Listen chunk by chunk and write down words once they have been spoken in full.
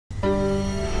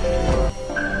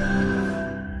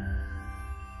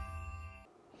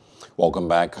Welcome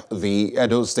back. The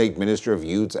Edo State Ministry of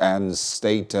Youth and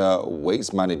State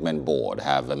Waste Management Board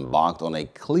have embarked on a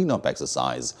cleanup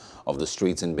exercise of the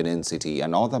streets in Benin City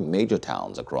and other major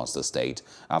towns across the state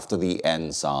after the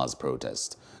Endsars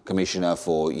protest. Commissioner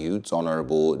for Youth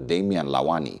Honorable Damian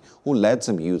Lawani, who led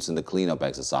some youths in the cleanup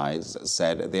exercise,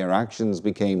 said their actions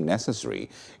became necessary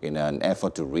in an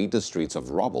effort to rid the streets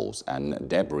of rubble and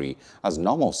debris as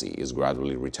normalcy is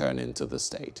gradually returning to the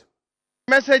state.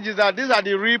 The message is that these are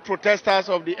the real protesters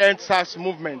of the Endsars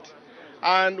movement,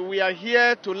 and we are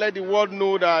here to let the world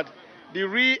know that the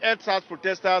real Endsars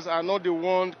protesters are not the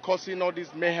ones causing all these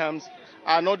mayhems,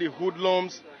 are not the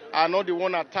hoodlums, are not the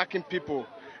ones attacking people,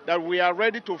 that we are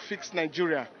ready to fix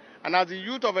Nigeria. And as the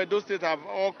youth of Edo State have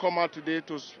all come out today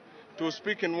to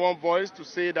speak in one voice to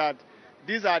say that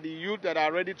these are the youth that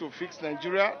are ready to fix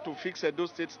Nigeria, to fix Edo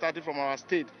State, starting from our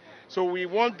state. So we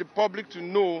want the public to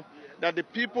know that the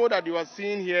people that you are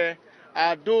seeing here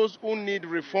are those who need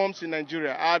reforms in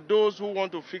Nigeria, are those who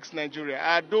want to fix Nigeria,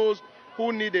 are those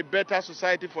who need a better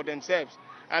society for themselves.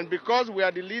 And because we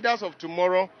are the leaders of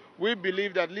tomorrow, we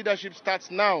believe that leadership starts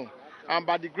now. And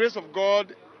by the grace of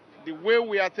God, the way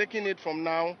we are taking it from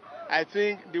now, I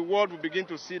think the world will begin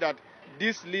to see that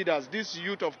these leaders, this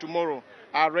youth of tomorrow,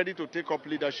 are ready to take up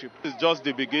leadership. It's just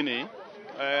the beginning.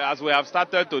 As we have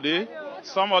started today,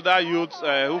 some other youths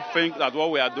who think that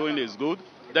what we are doing is good,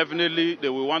 definitely they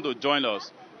will want to join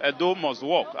us. Edo must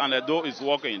work, and Edo is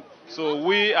working. So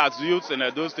we as youths in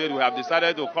Edo State, we have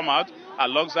decided to come out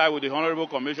alongside with the Honorable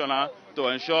Commissioner to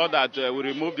ensure that we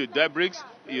remove the debris,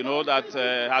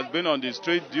 that has been on the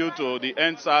street due to the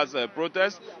Endsars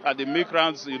protest, that the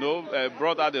migrants,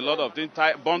 brought out a lot of things,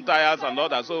 burnt tires and all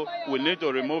that, so we need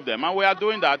to remove them. And we are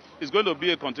doing that. It's going to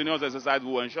be a continuous exercise.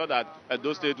 We will ensure that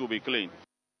Edo State will be clean.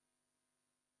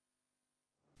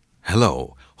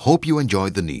 Hello, hope you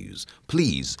enjoyed the news.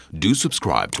 Please do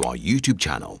subscribe to our YouTube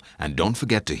channel and don't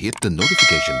forget to hit the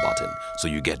notification button so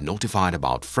you get notified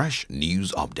about fresh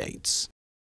news updates.